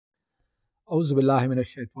Auzu billahi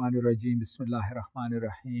minash shaitanir rajim. Bismillahir Rahmanir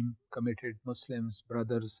Rahim. Committed Muslims,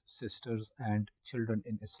 brothers, sisters, and children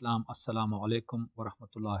in Islam. Assalamu alaikum wa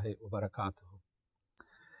rahmatullahi wa barakatuh.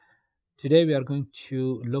 Today we are going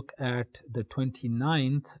to look at the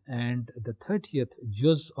 29th and the 30th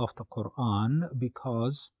juz of the Quran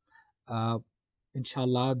because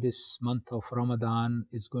inshallah this month of Ramadan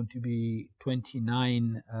is going to be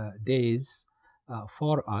 29 days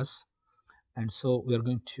for us, and so we are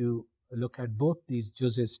going to look at both these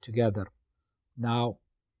juzes together. Now,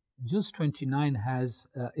 juz 29 has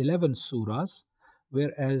 11 surahs,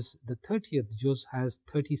 whereas the 30th juz has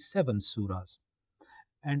 37 surahs.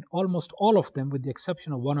 And almost all of them, with the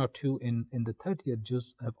exception of one or two in the 30th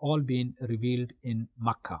juz, have all been revealed in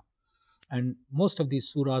Makkah. And most of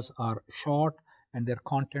these surahs are short and their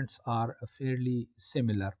contents are fairly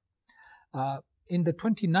similar. In the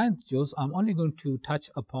 29th juz, I'm only going to touch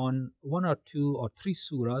upon one or two or three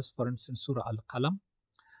surahs, for instance, Surah Al-Qalam,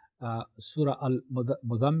 Surah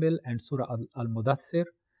Al-Mudammil, and Surah Al-Mudaththir,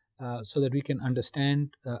 so that we can understand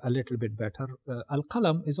a little bit better.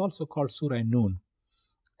 Al-Qalam is also called Surah Noon.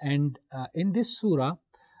 And in this surah,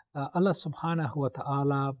 Allah subhanahu wa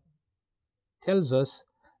ta'ala tells us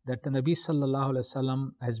that the Nabi sallallahu alayhi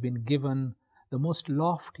wasallam has been given the most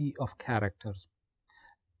lofty of characters.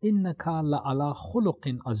 Innaka la ala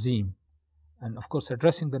khuluqin azim. And of course,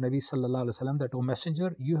 addressing the Nabi sallallahu alaihi wasallam, that, O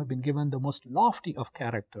Messenger, you have been given the most lofty of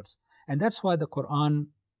characters. And that's why the Quran,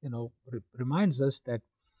 reminds us that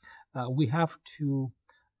we have to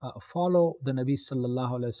follow the Nabi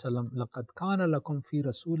sallallahu alaihi wasallam. Laqad kana lakum fi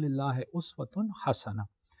rasulillahi uswatun hasana.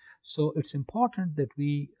 So it's important that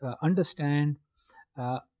we understand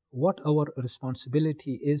what our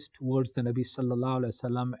responsibility is towards the Nabi sallallahu alaihi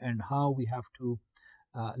wasallam and how we have to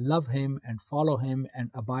love him and follow him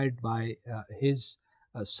and abide by his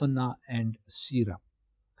sunnah and seerah.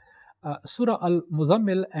 Surah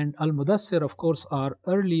Al-Mudammil and Al-Mudaththir, of course, are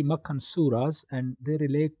early Meccan surahs, and they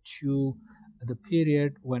relate to the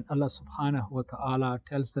period when Allah subhanahu wa ta'ala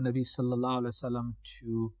tells the Nabi sallallahu alaihi wasallam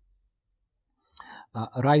to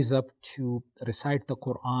rise up to recite the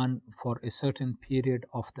Quran for a certain period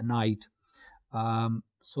of the night,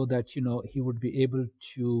 so that he would be able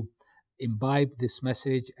to imbibe this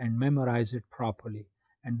message and memorize it properly.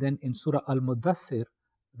 And then in Surah Al-Mudaththir,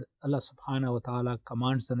 Allah subhanahu wa ta'ala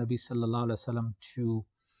commands the Nabi sallallahu alaihi wasallam to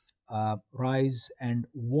rise and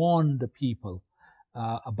warn the people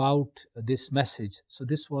about this message. So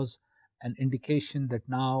this was an indication that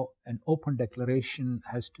now an open declaration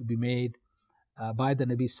has to be made by the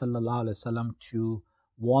Nabi sallallahu alaihi wasallam to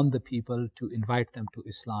warn the people, to invite them to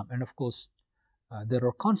Islam. And of course, there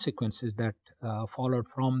are consequences that followed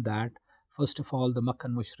from that. First of all, the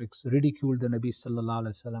Meccan mushriks ridiculed the Nabi sallallahu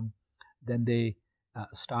alaihi wasallam. Then they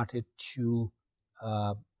started to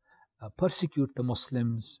persecute the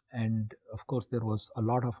Muslims, and of course there was a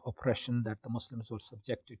lot of oppression that the Muslims were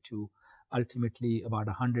subjected to. Ultimately, about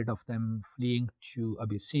 100 of them fleeing to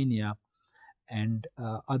Abyssinia, and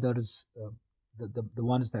others, the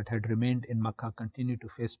ones that had remained in Makkah, continued to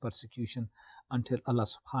face persecution until Allah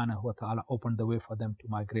subhanahu wa ta'ala opened the way for them to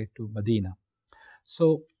migrate to Medina.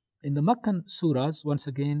 So in the Meccan surahs, once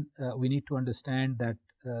again, we need to understand that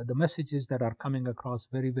the messages that are coming across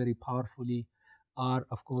very, very powerfully are,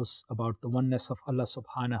 of course, about the oneness of Allah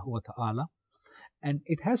subhanahu wa ta'ala. And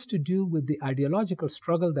it has to do with the ideological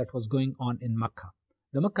struggle that was going on in Makkah.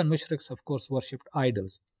 The Meccan mushriks, of course, worshipped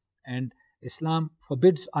idols. And Islam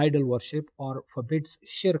forbids idol worship or forbids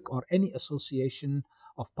shirk or any association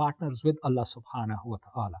of partners with Allah subhanahu wa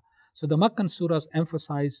ta'ala. So the Meccan surahs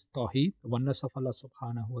emphasize Tawheed, the oneness of Allah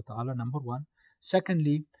subhanahu wa ta'ala, number one.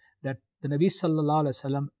 Secondly, that the Nabi sallallahu alaihi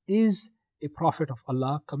wasallam is a prophet of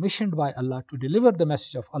Allah, commissioned by Allah to deliver the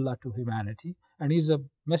message of Allah to humanity, and he's a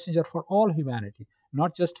messenger for all humanity,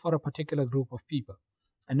 not just for a particular group of people.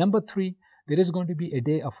 And number three, there is going to be a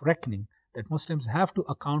day of reckoning, that Muslims have to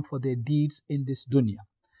account for their deeds in this dunya.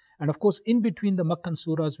 And of course, in between the Meccan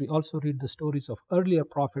surahs, we also read the stories of earlier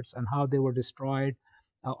prophets and how they were destroyed,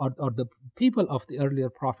 or the people of the earlier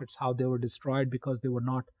prophets, how they were destroyed because they were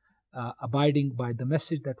not abiding by the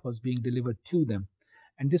message that was being delivered to them.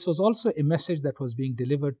 And this was also a message that was being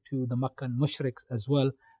delivered to the Meccan mushriks as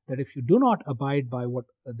well, that if you do not abide by what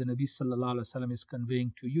the Nabi sallallahu alaihi wasallam is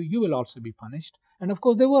conveying to you, you will also be punished. And of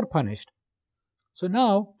course, they were punished. So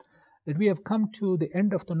now that we have come to the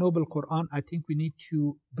end of the Noble Quran, I think we need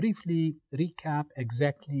to briefly recap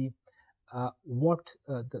exactly what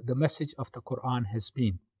the message of the Quran has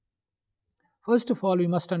been. First of all, we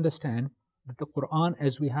must understand that the Quran,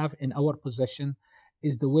 as we have in our possession,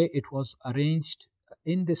 is the way it was arranged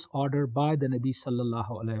in this order by the Nabi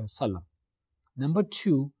sallallahu alaihi wasallam. Number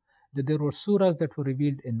two, that there were surahs that were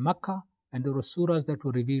revealed in Makkah and there were surahs that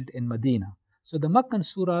were revealed in Medina. So the Meccan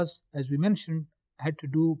surahs, as we mentioned, had to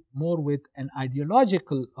do more with an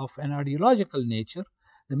ideological nature,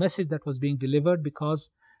 the message that was being delivered,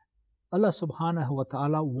 because Allah subhanahu wa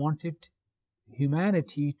ta'ala wanted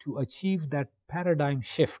humanity to achieve that paradigm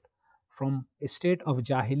shift from a state of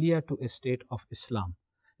Jahiliyyah to a state of Islam.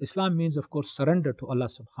 Islam means, of course, surrender to Allah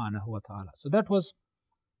subhanahu wa ta'ala. So that was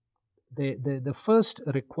the first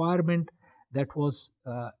requirement that was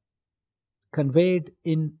conveyed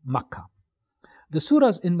in Makkah. The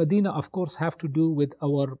surahs in Medina, of course, have to do with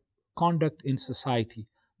our conduct in society,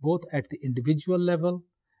 both at the individual level,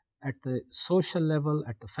 at the social level,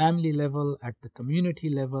 at the family level, at the community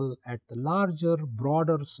level, at the larger,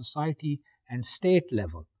 broader society and state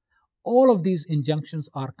level. All of these injunctions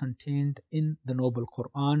are contained in the Noble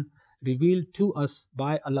Quran, revealed to us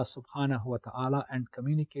by Allah subhanahu wa ta'ala and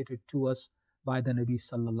communicated to us by the Nabi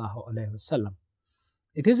sallallahu alayhi wasallam.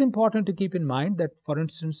 It is important to keep in mind that, for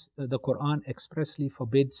instance, the Quran expressly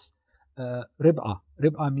forbids rib'ah.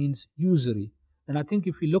 Rib'ah means usury. And I think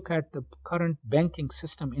if we look at the current banking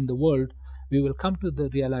system in the world, we will come to the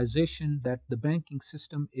realization that the banking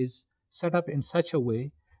system is set up in such a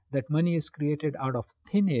way that money is created out of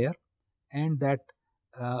thin air, and that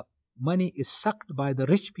money is sucked by the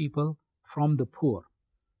rich people from the poor.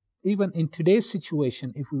 Even in today's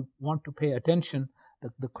situation, if we want to pay attention,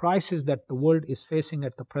 the crisis that the world is facing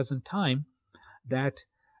at the present time, that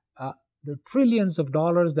the trillions of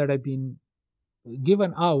dollars that have been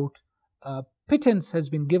given out, pittance has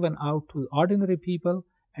been given out to ordinary people,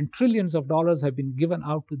 and trillions of dollars have been given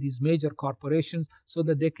out to these major corporations so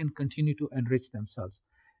that they can continue to enrich themselves.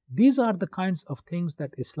 These are the kinds of things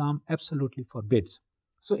that Islam absolutely forbids.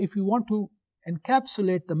 So if you want to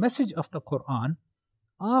encapsulate the message of the Quran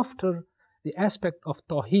after the aspect of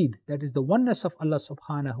Tawheed, that is the oneness of Allah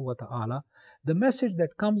subhanahu wa ta'ala, the message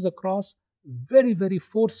that comes across very, very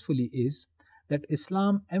forcefully is that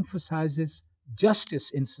Islam emphasizes justice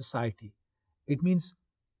in society. It means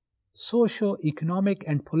socio-economic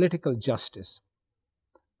and political justice.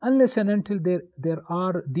 Unless and until there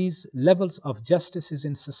are these levels of justices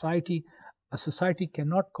in society, a society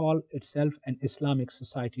cannot call itself an Islamic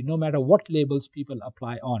society, no matter what labels people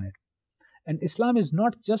apply on it. And Islam is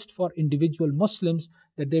not just for individual Muslims,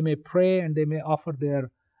 that they may pray and they may offer their,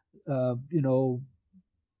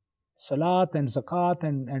 salat and zakat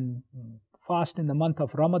and fast in the month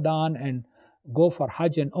of Ramadan and go for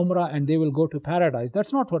Hajj and Umrah and they will go to paradise.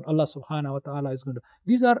 That's not what Allah subhanahu wa ta'ala is going to do.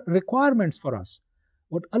 These are requirements for us.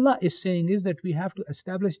 What Allah is saying is that we have to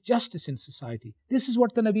establish justice in society. This is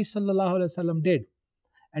what the Nabi sallallahu alaihi wasallam did.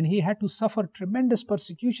 And he had to suffer tremendous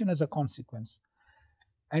persecution as a consequence.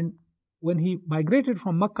 And when he migrated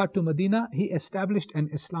from Makkah to Medina, he established an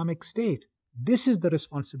Islamic state. This is the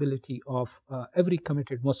responsibility of every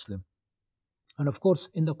committed Muslim. And of course,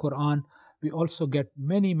 in the Quran, we also get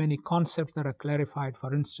many, many concepts that are clarified.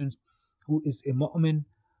 For instance, who is a mu'min,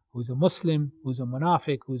 who is a Muslim, who is a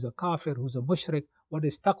munafiq, who is a kafir, who is a mushrik, what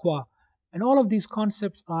is taqwa. And all of these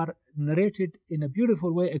concepts are narrated in a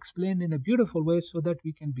beautiful way, explained in a beautiful way, so that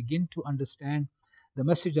we can begin to understand the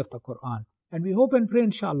message of the Quran. And we hope and pray,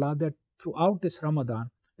 inshallah, that throughout this Ramadan,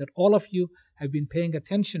 that all of you have been paying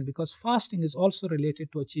attention, because fasting is also related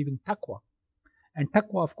to achieving taqwa. And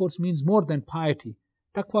taqwa, of course, means more than piety.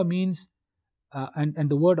 Taqwa means, and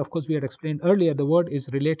the word, of course, we had explained earlier, the word is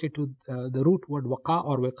related to the root word waqa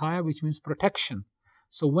or wiqaya, which means protection.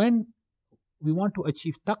 So when we want to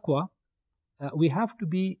achieve taqwa, we have to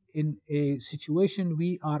be in a situation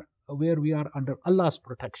where we are under Allah's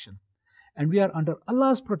protection. And we are under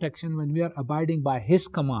Allah's protection when we are abiding by His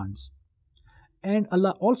commands. And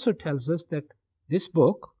Allah also tells us that this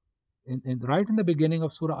book, right in the beginning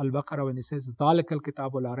of Surah Al-Baqarah, when He says, ذَلِكَ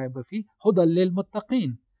الْكِتَابُ لَا رَيْبَ فِيهِ هُدًى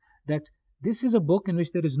لِلْمُتَّقِينَ, that this is a book in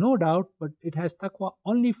which there is no doubt, but it has taqwa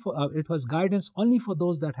only for, it has guidance only for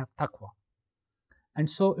those that have taqwa. And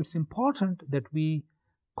so it's important that we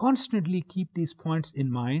constantly keep these points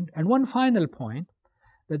in mind. And one final point,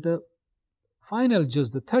 that the final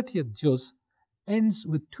juz, the 30th juz, ends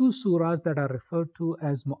with two surahs that are referred to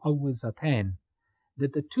as mu'awwizatain,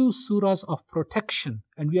 that the two surahs of protection,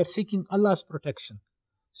 and we are seeking Allah's protection.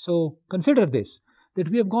 So consider this, that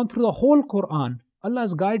we have gone through the whole Quran,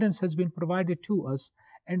 Allah's guidance has been provided to us,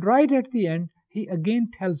 and right at the end, He again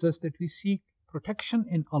tells us that we seek protection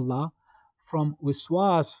in Allah from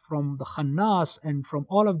wiswas, from the khannas, and from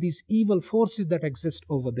all of these evil forces that exist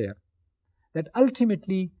over there. That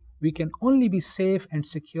ultimately, we can only be safe and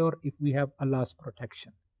secure if we have Allah's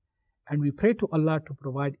protection. And we pray to Allah to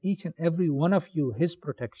provide each and every one of you His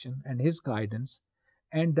protection and His guidance,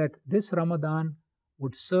 and that this Ramadan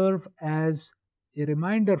would serve as a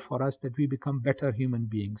reminder for us that we become better human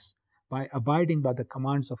beings by abiding by the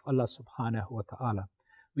commands of Allah subhanahu wa ta'ala.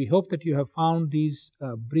 We hope that you have found these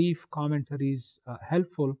brief commentaries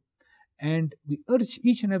helpful, and we urge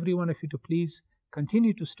each and every one of you to please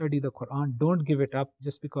continue to study the Quran. Don't give it up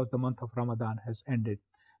just because the month of Ramadan has ended.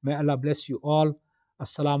 May Allah bless you all.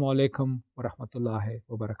 Assalamu alaikum wa rahmatullahi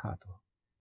wa barakatuh.